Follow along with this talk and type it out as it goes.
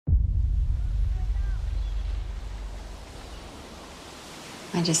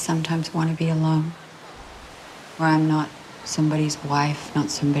I just sometimes want to be alone, where I'm not somebody's wife, not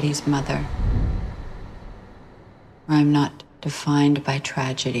somebody's mother, where I'm not defined by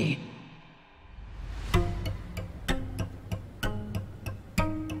tragedy.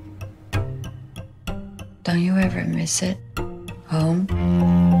 Don't you ever miss it? Home?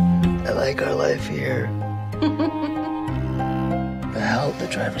 I like our life here. The help that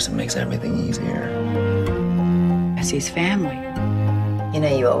drives it makes everything easier. As his family. You know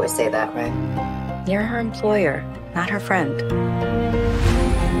you always say that, right? You're her employer, not her friend.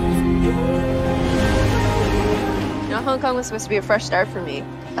 You know, Hong Kong was supposed to be a fresh start for me.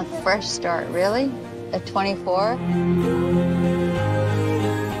 A fresh start, really? At 24? I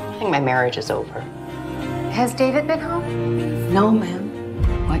think my marriage is over. Has David been home? No, ma'am.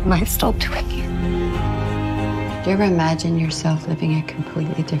 What am I still doing here? Do you ever imagine yourself living a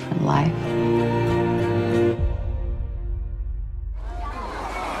completely different life?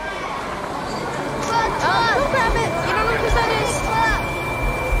 Don't grab it! You don't know whose that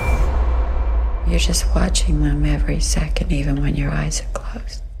is. You're just watching them every second, even when your eyes are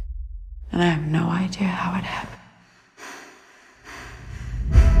closed. And I have no idea how it happened.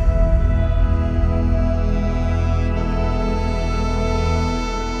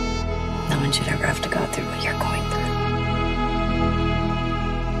 No one should ever have to go through what you're going through.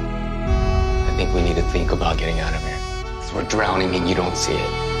 I think we need to think about getting out of here. Because we're drowning and you don't see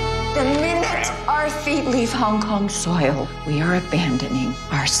it. The minute our feet leave Hong Kong soil, we are abandoning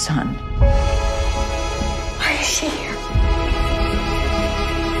our son. Why is she here?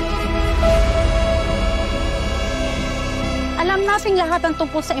 Alam nating lahat ang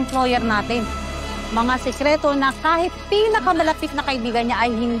tungkol sa employer natin. Mga sekreto na kahit pinakamalapit na kaibigan niya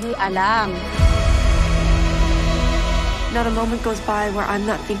ay hindi alam. Not a moment goes by where I'm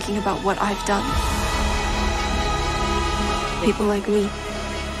not thinking about what I've done. People like me,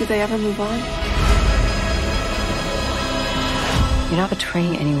 do they ever move on? You're not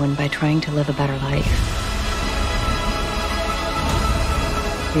betraying anyone by trying to live a better life.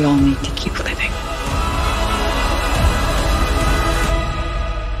 We all need to keep living.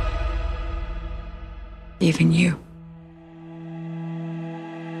 Even you.